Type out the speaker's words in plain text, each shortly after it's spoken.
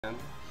But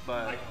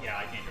yeah,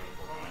 I can't go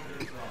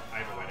to Fort. I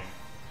have a wedding.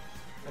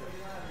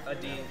 A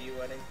D&D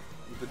wedding.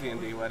 The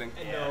D&D wedding.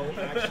 No,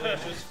 actually,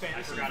 it's just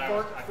fantasy.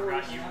 I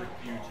forgot you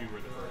two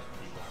were the first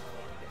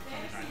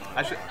people.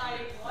 I should.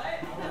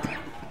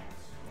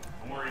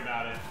 Don't worry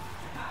about it.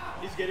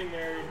 He's getting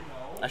married.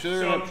 I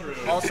should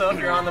have. Also, if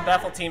you're on the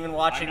Bethel team and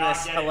watching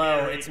this,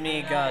 hello, it's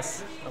me,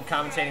 Gus. I'm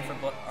commentating for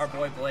our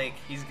boy Blake.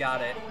 He's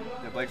got it.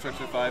 Yeah,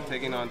 Blake645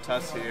 taking on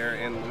Tuss here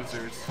in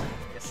losers.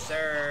 Yes,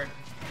 sir.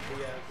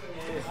 Yeah.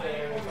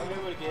 I'm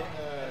able to get.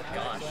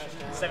 Gosh,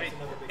 70,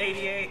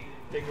 88,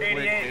 88.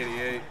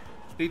 88.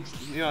 He,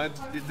 you know,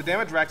 the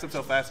damage racks up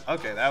so fast.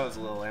 Okay, that was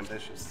a little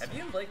ambitious. Have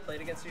you and Blake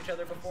played against each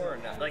other before, or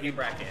no? Like in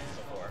bracket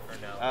before, or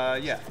no?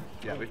 Yeah,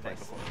 we've played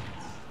before,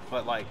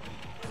 but like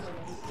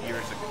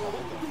years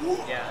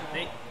ago. Yeah,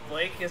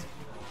 Blake is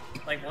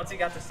like once he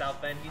got to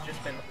South Bend, he's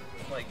just been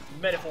like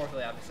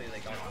metaphorically, obviously,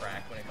 like on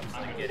crack when it comes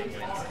to like getting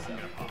wins. So.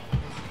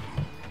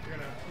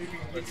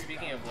 But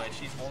speaking of which,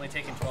 he's only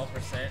taking 12%,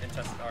 and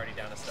Tuss is already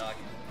down to stock.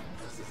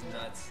 This is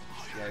nuts.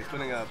 Yeah, he's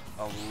putting up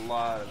a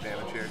lot of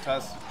damage here.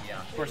 Tuss, yeah.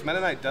 Of course,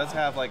 Meta Knight does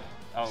have like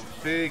a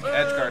big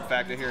edge guard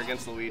factor here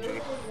against Luigi.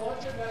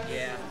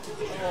 Yeah.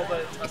 Well,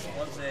 but Tuss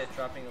loves it,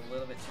 dropping a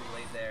little bit too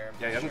late there.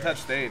 Yeah, he hasn't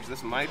touched stage.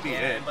 This might be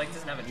it. And Blake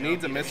doesn't have a jump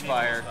Needs a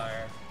misfire.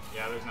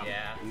 Yeah, there's no.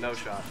 Yeah. No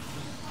shot.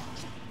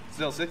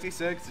 Still,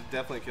 66 is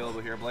definitely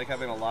killable here. Blake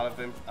having a lot of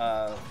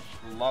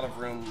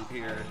room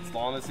here as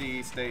long as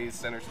he stays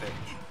center stage.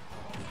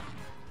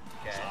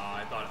 Okay.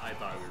 I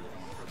thought we were going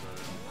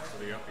for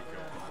the uppy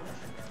kill.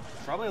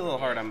 Probably a little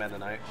hard on Meta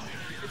Knight.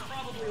 It's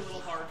probably a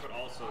little hard, but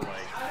also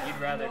like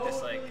you'd rather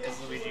just like as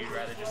Luigi, you'd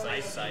rather just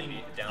like side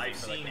beat down. I've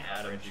for, like, seen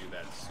Adam do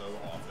that so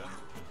often.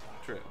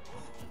 True.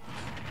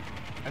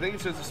 I think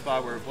it's just a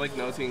spot where Blake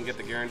knows he can get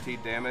the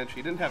guaranteed damage.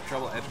 He didn't have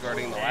trouble edge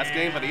guarding the last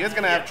game, but he is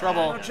going to have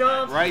trouble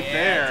right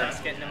there.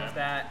 Just getting him with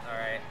that. All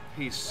right.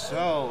 He's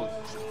so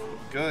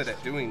good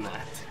at doing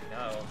that.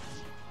 No.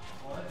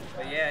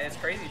 But yeah, it's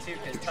crazy too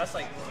because Tuss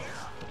like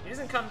he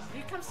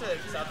comes to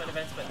South Bend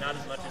events, but not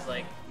as much as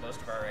like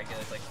most of our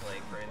regulars, like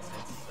Blake, for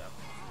instance. So.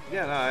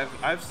 Yeah, no,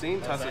 I've seen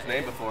Tuss's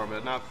name before,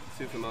 but not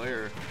too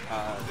familiar.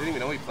 Didn't even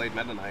know he played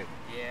Meta Knight.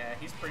 Yeah,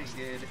 he's pretty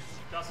good.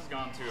 Tuss has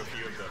gone to a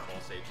few of the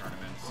Fall State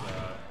tournaments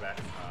back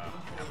a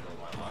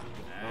while back.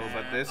 Oh,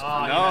 but this he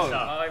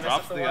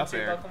drops the up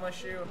air.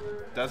 air.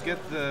 Does get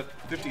the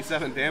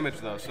 57 damage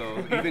though, so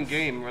even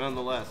game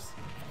nonetheless.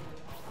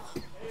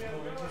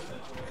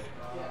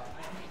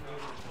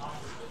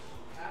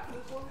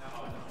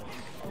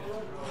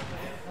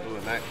 Ooh,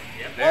 and that,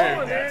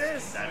 there it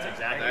is. That's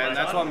exactly. And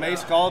that's what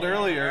Mace called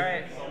earlier. All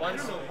right, one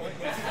point.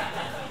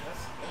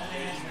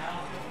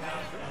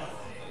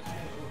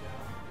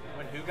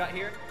 Who got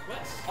here?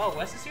 Wes. Oh,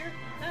 Wes is here?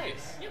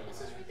 Nice. Yeah,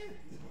 Wes is right there.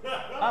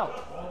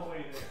 Oh.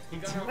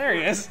 There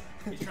he is.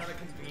 He's trying to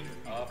convene.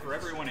 For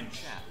everyone in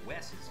chat,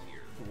 Wes is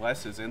here.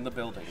 Wes is in the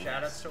building.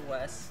 Shoutouts to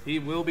Wes. He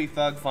will be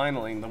Thug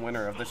finaling the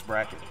winner of this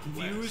bracket.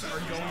 Views are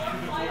going through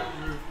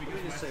the roof. I'm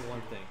going to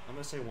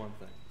say one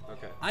thing.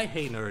 Okay. I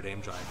hate Notre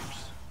Dame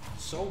drivers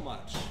so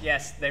much.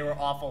 Yes, they were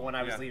awful when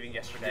I was leaving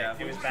yesterday. Yeah.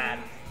 It was bad.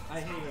 I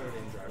hate Notre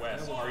Dame drivers.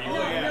 Wes, are you?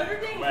 No, Notre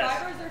Dame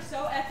drivers are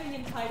so effing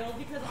entitled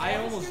because I all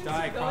the almost students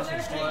died who go there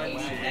crossing pay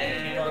the street.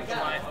 80 cents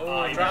Oh, to go.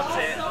 oh, he drops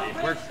it.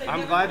 So rich, they I'm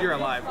give glad them you're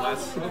the alive, problem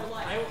Wes. of their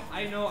life.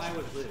 I know I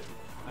would live.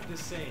 I'm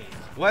just saying.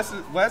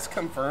 Wes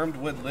confirmed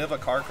would live a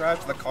car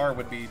crash. The car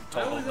would be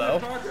totaled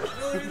though.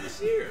 Earlier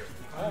this year.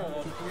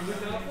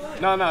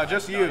 No,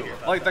 just you.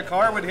 Like the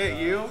car would hit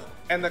you,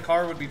 and the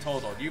car would be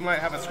totaled. You might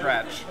have a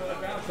scratch.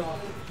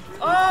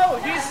 Oh,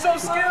 he's so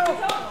skilled.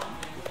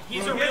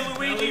 He's a real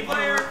Luigi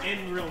player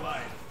in real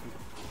life.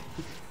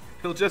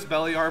 He'll just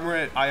belly armor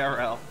it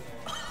IRL.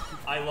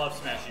 I love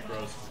Smashy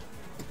Bros.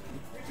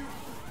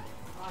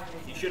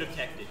 He should have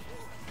teched it.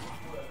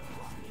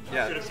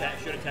 Yeah. Should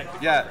have teched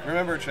it. Yeah,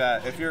 remember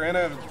chat, if you're in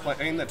a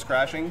plane that's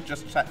crashing,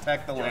 just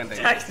tech the landing.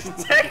 Text.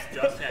 Just tech it.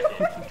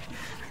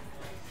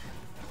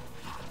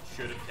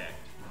 Should have teched.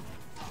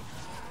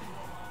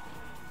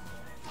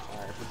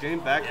 Alright, we're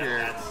getting back here.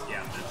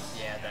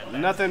 Yeah,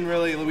 Nothing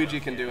really Luigi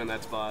can do in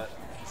that spot.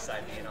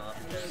 Side being off.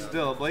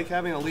 Still, Blake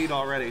having a lead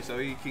already, so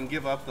he can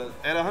give up the...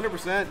 At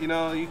 100%, you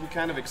know, you can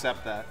kind of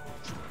accept that.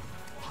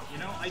 You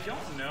know, I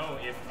don't know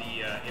if the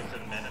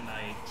Meta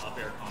Knight up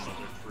air combos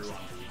are true on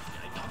Luigi.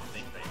 I don't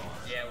think they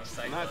are. Yeah, with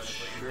side I'm not close,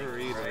 what you sure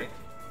think, either. right?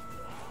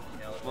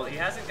 Well, he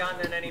hasn't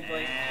gotten in any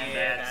Blake.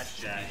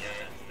 That's a dead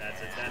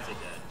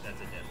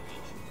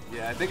Luigi.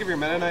 Yeah, I think if you're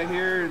Meta Knight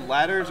here,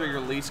 ladders are your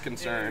least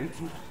concern.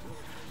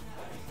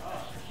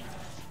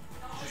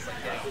 Just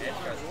like getting edge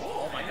guards.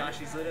 Oh my gosh,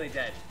 he's literally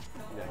dead.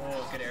 Yeah.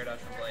 Oh, good air dodge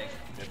from Blake.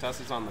 Yeah,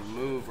 Tuss is on the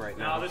move right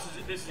now. No, this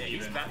is Yeah,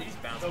 he's even. bouncing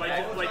Blake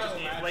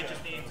back.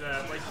 just needs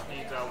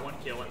one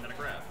kill and then a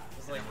grab.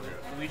 It's like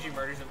Luigi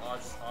murders him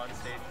on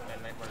stage,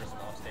 and Knight murders him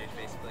off stage,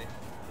 basically.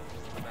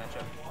 The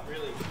matchup.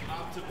 Really,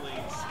 optimally.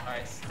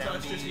 Alright, down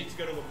Tuss just needs to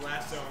go to the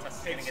blast zone, Tuss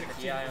is take gonna get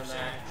the DI on 16%,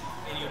 that.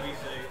 and he'll be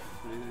safe.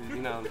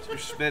 You know, you're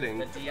spitting.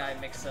 The DI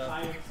mix up.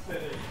 I am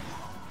spitting.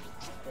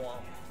 Wow.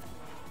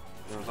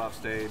 Goes off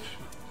stage.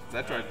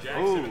 That's right.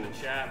 Jackson in the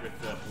chat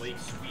with the Blake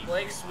sweep.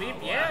 Blake sweep,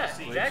 yeah.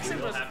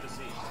 Jackson was. Have to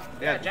see.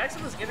 Yeah,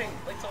 Jackson was giving.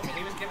 Blake told me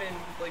he was giving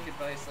Blake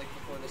advice like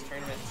before this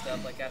tournament and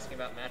stuff, like asking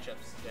about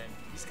matchups. And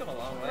he's come a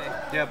long way.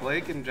 Yeah,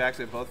 Blake and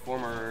Jackson both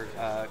former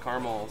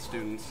Carmel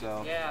students,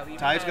 so yeah,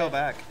 ties go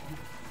back.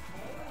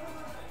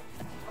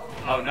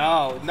 Oh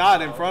no,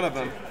 not in front of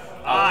him.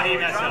 Ah, he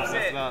messed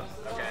up.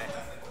 Okay.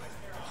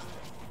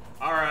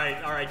 All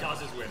right,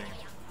 Tuss is winning.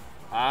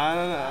 I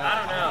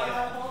don't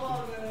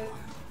know.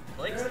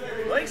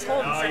 Blake's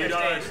holding center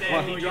stage.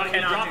 Understand. He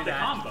dropped the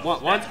combo.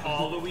 That's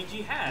all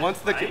Luigi has. Once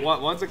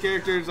the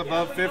character's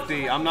above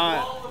 50, I'm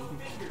not.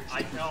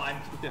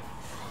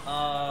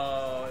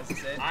 Oh, is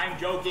this it? I'm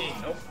joking.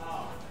 Nope.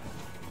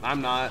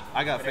 I'm not.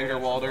 I got finger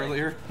walled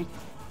earlier.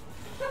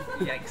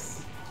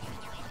 Yikes.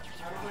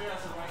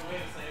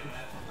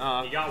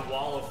 He got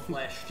wall of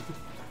flesh.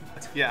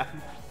 Yeah,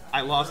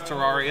 I lost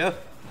Terraria.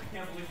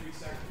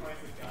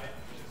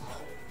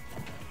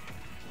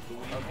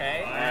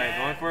 Okay. All right,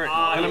 going for it.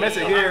 Gonna miss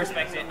it here. I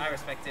respect it. I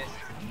respect it.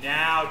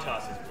 Now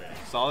Tuss is winning.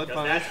 Solid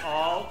punish.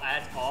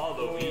 That's all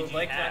Luigi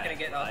Blake's has, not gonna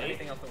get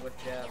anything off the whip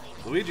jab.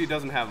 Luigi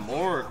doesn't have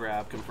more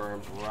grab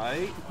confirmed,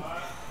 right?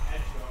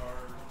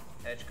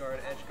 Edge guard.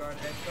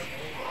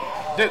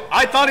 Dude,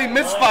 I thought he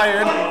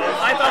misfired.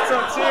 I thought so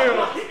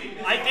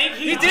too. I think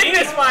he did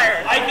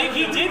misfire. I think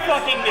he did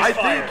fucking misfire.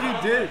 I think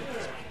he did.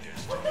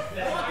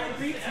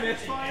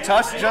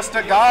 Tuss just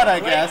a god, I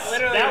guess.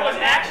 That was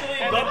actually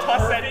the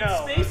Tuss said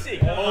no.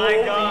 Spacing. Oh my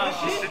gosh.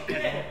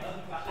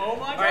 Oh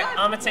my god. Alright,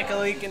 I'm gonna take a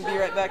leak and be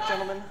right back,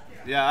 gentlemen.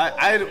 Yeah,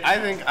 I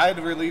think I'd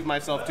relieve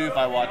myself too if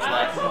I watched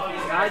that.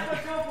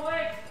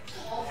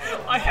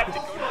 I have to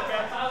go to the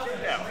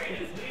bathroom now.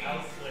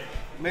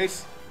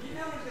 Mace,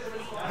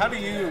 how do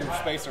you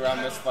space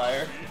around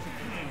misfire?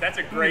 That's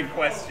a great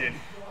question.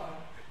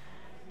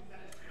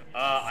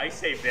 I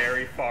say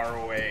very far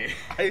away.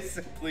 I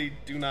simply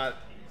do not.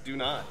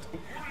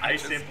 I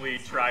simply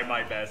try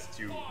my best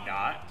to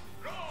not.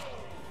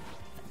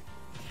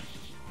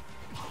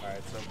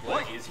 Alright, so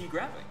Blake. What is he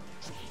grabbing?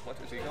 What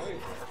is he going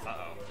for?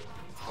 Uh-oh.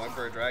 Going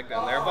for a drag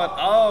down there, but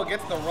oh,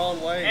 gets the wrong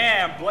way.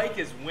 And Blake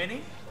is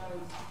winning.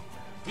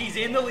 He's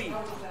in the lead.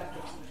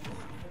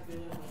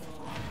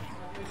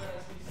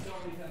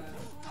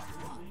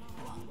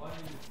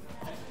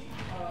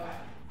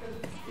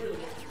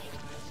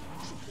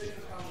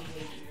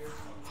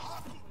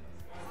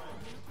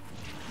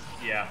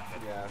 Yeah,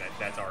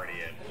 that's already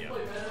it. Yeah.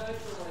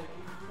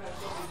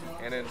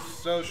 And in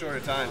so short a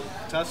time,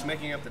 Tuss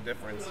making up the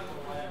difference.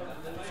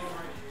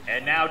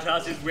 And now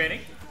Tuss is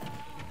winning.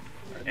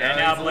 And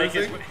now Blake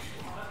is winning.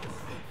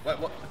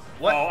 What?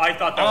 Oh, I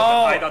thought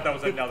that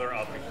was another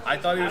up. I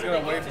thought he was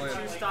gonna wait for it.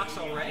 2 stocks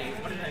already.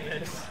 What did I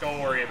miss?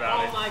 Don't worry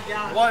about it. Oh my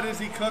god. What is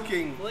he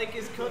cooking? Blake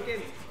is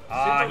cooking. He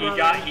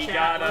got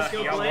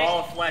wall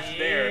of flesh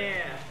there.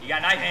 He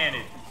got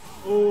knife-handed.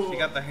 Ooh. He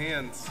got the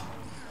hands.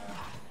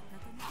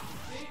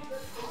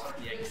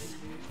 Yikes.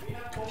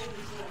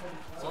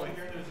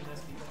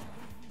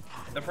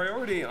 The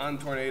priority on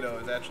Tornado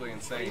is actually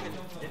insane.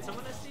 Did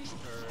someone SD?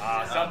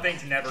 Some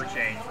things never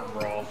change from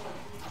Brawl.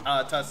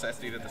 Tuss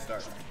SD'd at the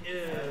start.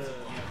 Ew.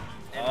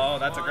 Oh,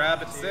 that's a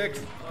grab at 6.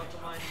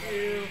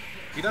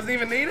 He doesn't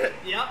even need it.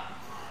 Yep.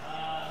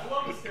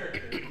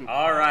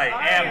 All right,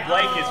 and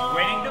Blake is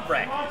winning the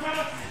bracket.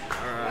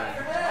 All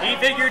right. He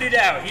figured it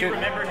out. He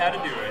remembered how to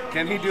do it.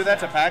 Can he do that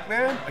to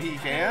Pac-Man? He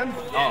can?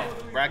 Oh,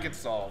 bracket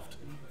solved.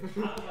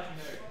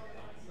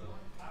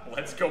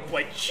 Let's go,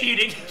 Blake.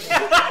 Cheating.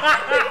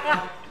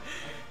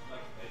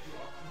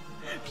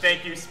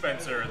 Thank you,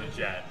 Spencer, in the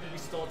chat. We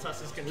stole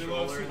Tuss's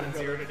controller and then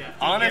zeroed it out.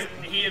 Honest.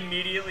 He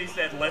immediately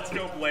said, "Let's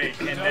go, Blake,"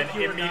 and then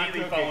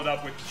immediately followed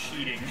up with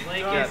cheating.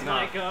 Blake is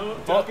my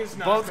goat. Duck is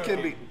not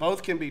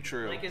Both can be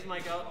true. Blake is my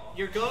goat.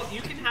 Your goat.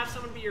 You can have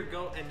someone be your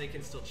goat and they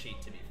can still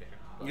cheat. To be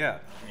fair. Yeah.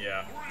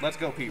 Yeah. Let's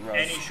go, Pete Rose.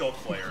 Any Shulk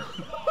player.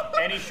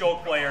 Any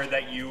Shulk player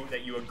that you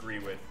agree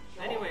with.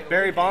 Anyway.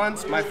 Barry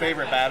Bonds, my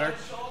favorite batter.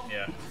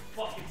 Yeah.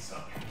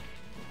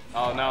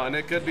 Oh no, and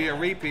it could be a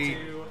repeat.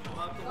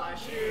 Buckle my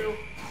shoe.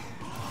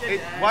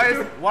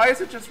 Why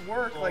is it just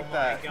work like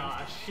that? Oh my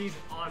gosh, she's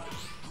on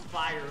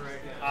fire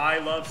right now. I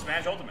love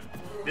Smash Ultimate.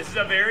 This is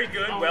a very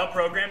good,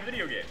 well-programmed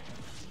video game.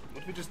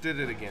 What if we just did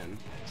it again?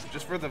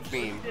 Just for the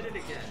meme. Did it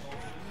again.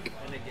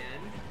 And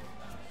again.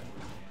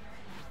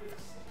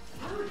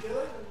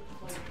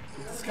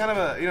 It's kind of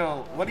a,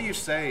 what do you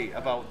say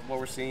about what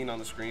we're seeing on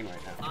the screen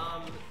right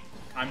now?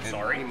 I'm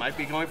sorry. He might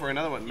be going for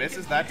another one.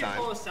 Misses that You can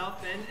time. pull a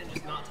South Bend and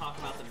just not talk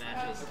about the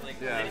matches. Like,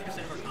 Yeah.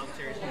 90% of our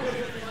commentary is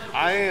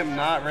I am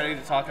not ready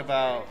to talk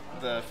about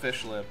the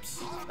fish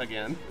lips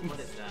again. What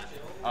is that?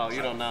 Oh,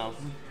 you don't know.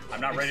 I'm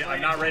not ready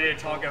to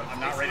talk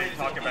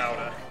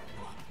about.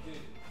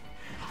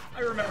 I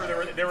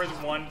remember there was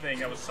one thing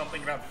that was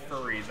something about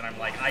furries, and I'm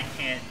like, I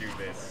can't do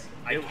this.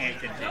 I can't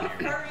continue.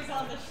 Furries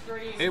on the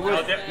stream. It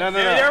was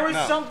there was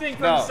something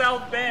from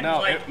South Bend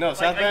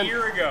South Bend, a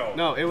year ago.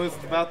 No, it was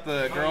about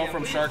the girl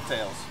from Shark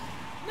Tales.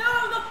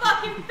 No, the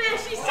fucking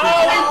fish. He's Oh,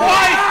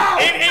 right!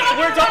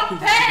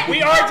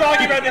 We are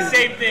talking about the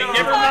same thing.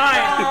 Never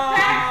mind.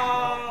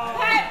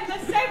 Pet, the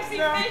same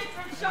fish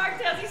from Shark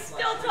Tales. He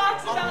still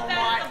talks about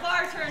that at the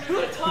bar tournament.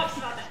 Who talks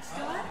about that?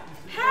 Scott?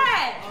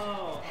 Pat!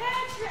 Oh.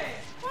 Patrick!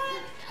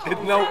 What? It-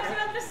 He no- talks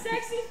about the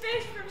sexy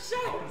fish from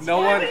Shark Tales.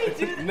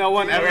 No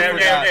one ever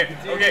forgot.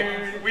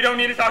 Okay. We don't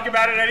need to talk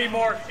about it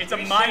anymore. It's a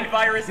mind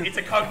virus. It's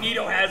a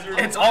cognito hazard.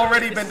 It's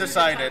already been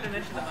decided.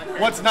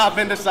 What's not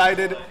been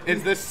decided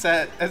is this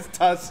set as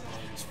Tuss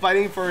is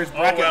fighting for his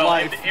bracket well,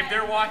 life. if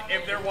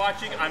they're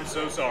watching, I'm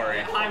so sorry.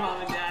 Hi,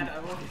 Mom and Dad. I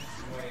love you.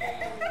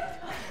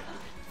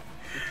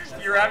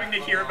 You're having to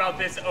hear about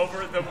this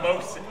over the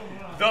most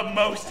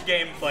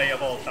gameplay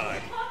of all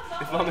time.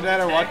 If Mom and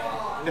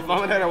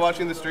Dad are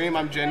watching the stream,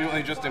 I'm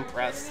genuinely just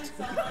impressed.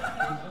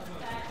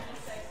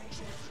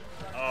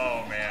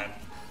 Oh man.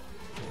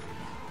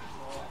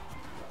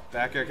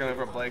 Back air coming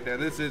from Blake there.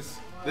 This is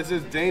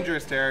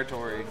dangerous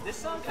territory. This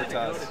song for kind of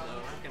Tuss. goaded though,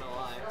 not gonna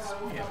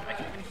lie. Yeah, I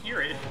can even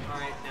hear it.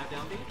 Alright, now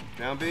down B.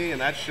 Down B,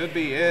 and that should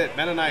be it.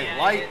 Mennonite Yeah,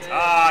 light. it is.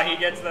 He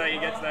gets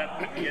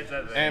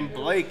that thing. And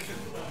Blake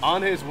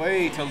on his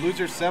way to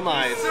loser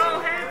semis,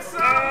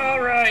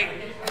 All right.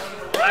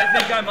 I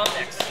think I'm up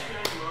next.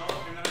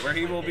 where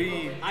he will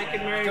be I can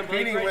marry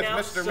competing Blake right with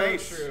now. Mr. So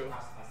Mace. true.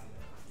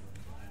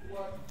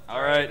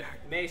 All right.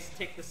 Mace,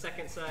 take the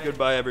second side.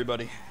 Goodbye,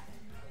 everybody.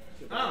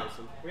 Oh,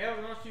 we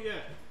haven't lost you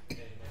yet.